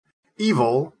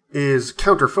Evil is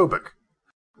counterphobic.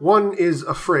 One is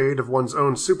afraid of one's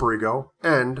own superego,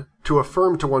 and, to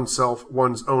affirm to oneself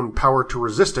one's own power to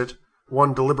resist it,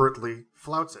 one deliberately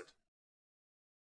flouts it.